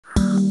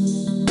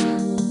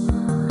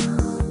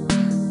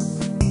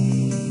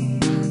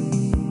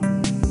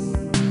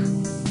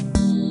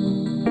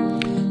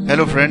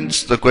Hello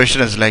friends, the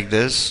question is like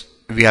this.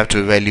 We have to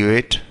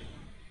evaluate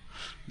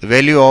the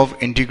value of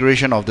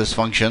integration of this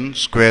function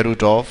square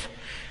root of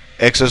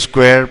x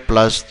square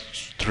plus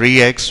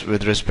 3x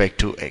with respect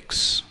to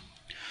x.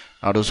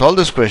 Now to solve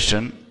this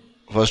question,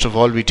 first of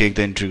all we take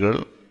the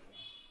integral,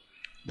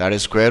 that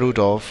is square root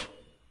of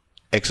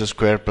x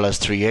square plus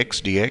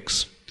 3x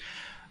dx,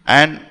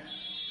 and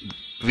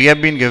we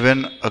have been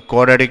given a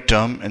quadratic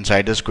term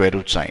inside the square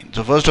root sign.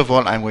 So first of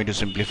all I'm going to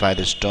simplify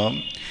this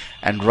term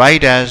and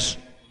write as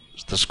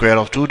the square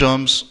of two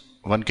terms,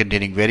 one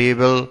containing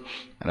variable,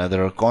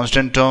 another a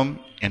constant term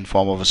in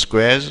form of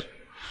squares,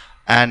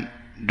 and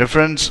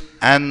difference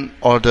and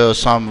or the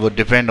sum would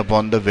depend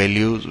upon the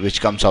value which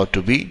comes out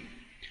to be.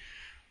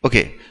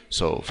 Okay,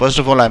 so first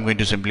of all I'm going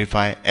to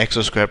simplify x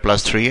square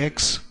plus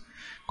 3x.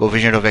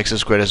 Coefficient of x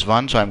square is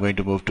 1, so I'm going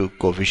to move to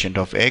coefficient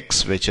of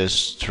x, which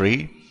is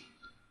 3,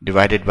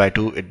 divided by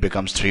 2, it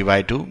becomes 3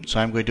 by 2. So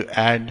I'm going to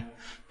add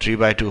 3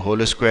 by 2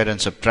 whole square and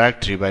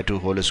subtract 3 by 2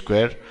 whole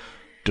square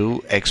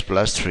to x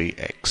plus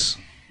 3x.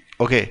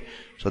 Okay,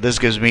 so this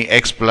gives me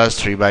x plus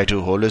 3 by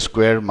 2 whole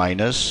square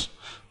minus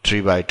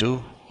 3 by 2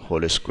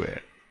 whole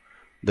square.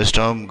 This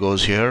term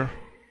goes here.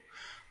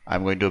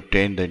 I'm going to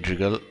obtain the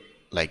integral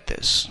like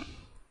this.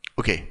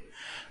 Okay,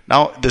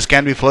 now this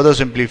can be further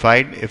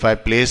simplified if I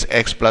place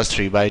x plus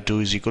 3 by 2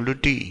 is equal to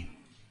t.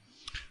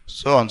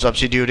 So on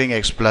substituting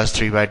x plus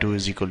 3 by 2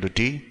 is equal to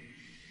t,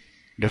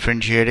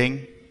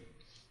 differentiating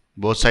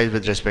both sides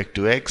with respect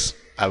to x,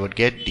 I would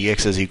get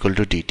dx is equal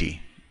to dt.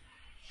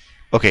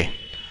 Okay,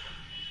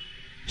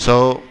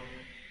 so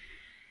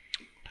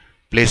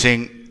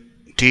placing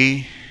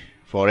t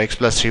for x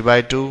plus 3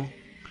 by 2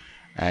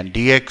 and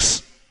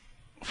dx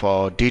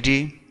for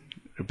dt,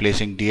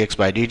 replacing dx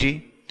by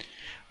dt,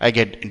 I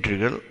get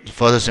integral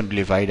further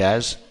simplified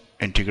as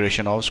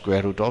integration of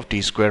square root of t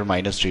square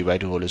minus 3 by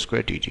 2 whole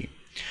square dt.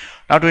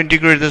 Now to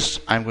integrate this,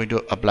 I'm going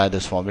to apply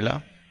this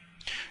formula.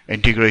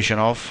 Integration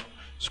of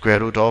square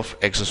root of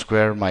x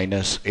square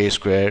minus a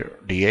square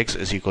dx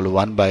is equal to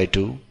 1 by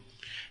 2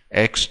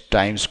 x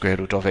times square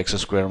root of x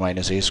square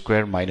minus a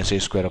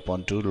square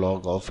upon 2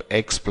 log of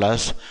x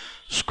plus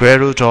square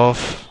root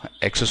of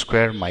x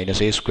square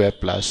minus a square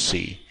plus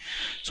c.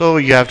 So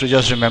you have to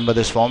just remember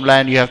this formula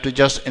and you have to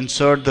just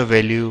insert the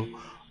value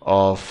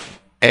of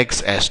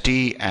x as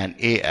t and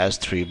a as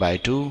 3 by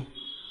 2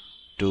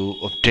 to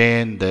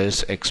obtain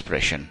this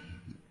expression.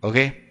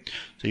 Okay,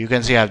 so you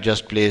can see I've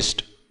just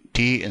placed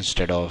t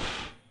instead of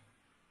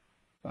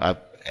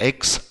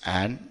x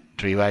and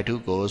 3 by 2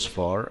 goes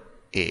for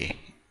a.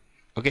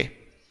 Okay,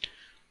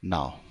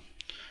 now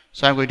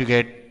so I'm going to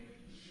get,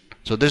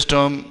 so this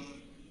term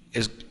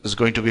is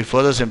going to be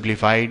further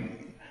simplified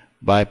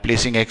by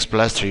placing x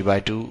plus 3 by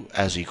 2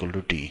 as equal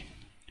to t.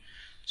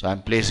 So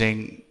I'm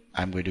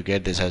going to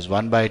get this as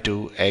 1 by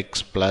 2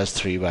 x plus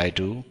 3 by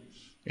 2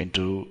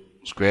 into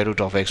square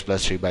root of x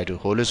plus 3 by 2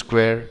 whole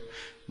square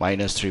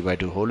minus 3 by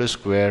 2 whole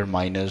square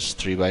minus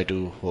 3 by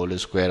 2 whole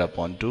square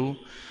upon 2.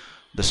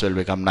 This will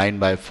become 9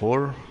 by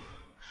 4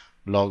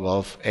 log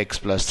of x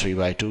plus 3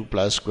 by 2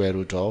 plus square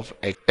root of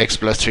x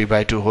plus 3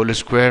 by 2 whole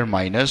square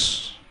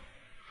minus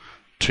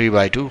 3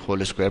 by 2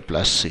 whole square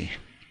plus c.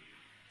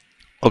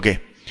 Okay,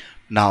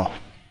 now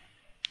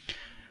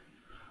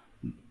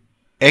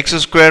x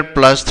square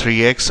plus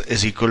 3x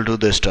is equal to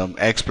this term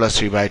x plus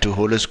 3 by 2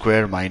 whole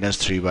square minus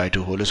 3 by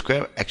 2 whole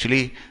square.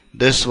 Actually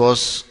this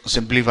was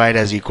simplified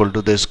as equal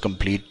to this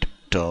complete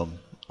term.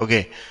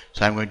 Okay,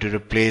 so I'm going to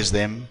replace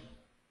them,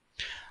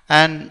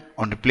 and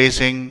on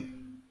replacing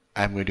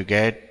I'm going to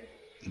get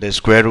the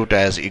square root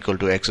as equal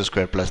to x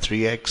square plus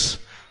 3x.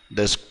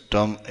 This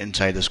term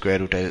inside the square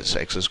root is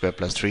x square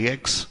plus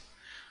 3x.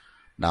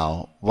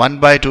 Now 1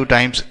 by 2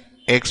 times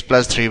x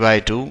plus 3 by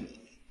 2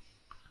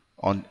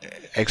 on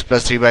x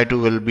plus 3 by 2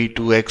 will be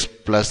 2x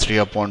plus 3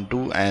 upon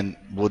 2, and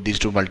both these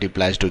two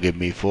multiplies to give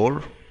me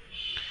 4.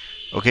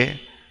 Okay,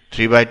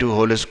 3 by 2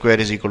 whole square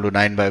is equal to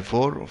 9 by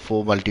 4.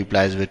 4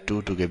 multiplies with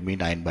 2 to give me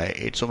 9 by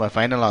 8. So my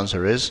final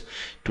answer is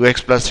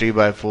 2x plus 3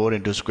 by 4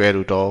 into square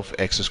root of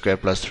x square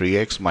plus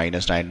 3x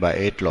minus 9 by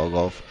 8 log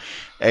of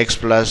x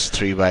plus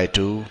 3 by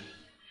 2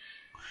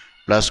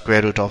 plus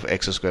square root of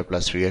x square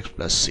plus 3x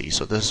plus c.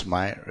 So this is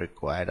my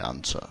required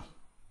answer.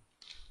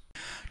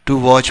 To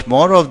watch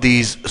more of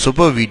these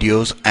super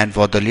videos and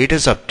for the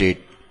latest update,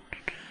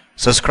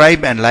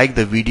 subscribe and like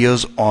the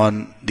videos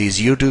on these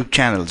YouTube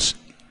channels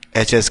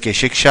HSK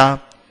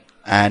Shiksha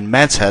and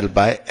Maths Help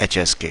by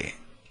HSK.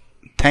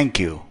 Thank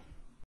you.